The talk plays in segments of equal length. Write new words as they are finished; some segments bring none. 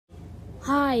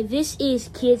Hi, this is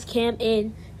Kids Camp,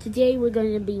 and today we're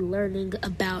going to be learning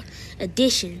about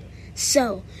addition.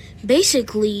 So,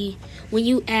 basically, when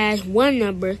you add one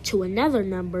number to another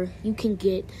number, you can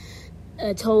get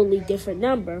a totally different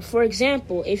number. For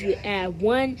example, if you add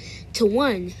 1 to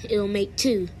 1, it'll make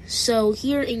 2. So,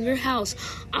 here in your house,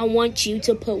 I want you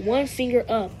to put one finger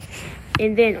up,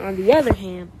 and then on the other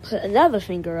hand, put another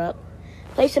finger up.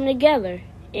 Place them together,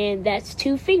 and that's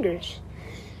 2 fingers.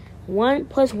 1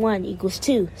 plus 1 equals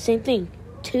 2. Same thing.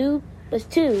 2 plus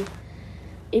 2.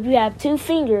 If you have 2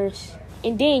 fingers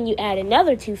and then you add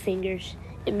another 2 fingers,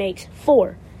 it makes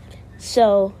 4.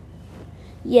 So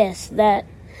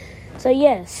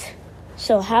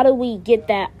how do we get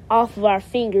that off of our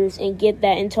fingers and get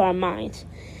that into our minds?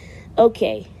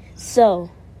 Okay, so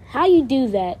how you do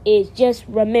that is just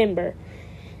remember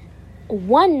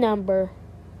one number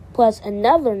plus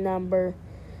another number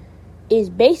is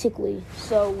basically,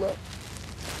 so look,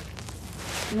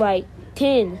 like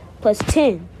 10 plus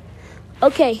 10.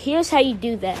 Okay, here's how you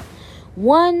do that.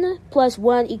 1 plus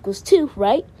 1 equals 2,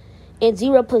 right? And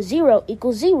 0 plus 0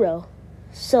 equals 0.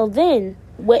 So then,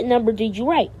 what number did you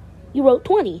write? You wrote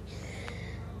 20.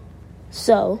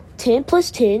 So, 10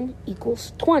 plus 10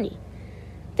 equals 20.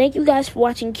 Thank you guys for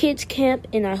watching Kids Camp,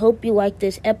 and I hope you like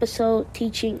this episode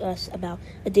teaching us about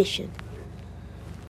addition.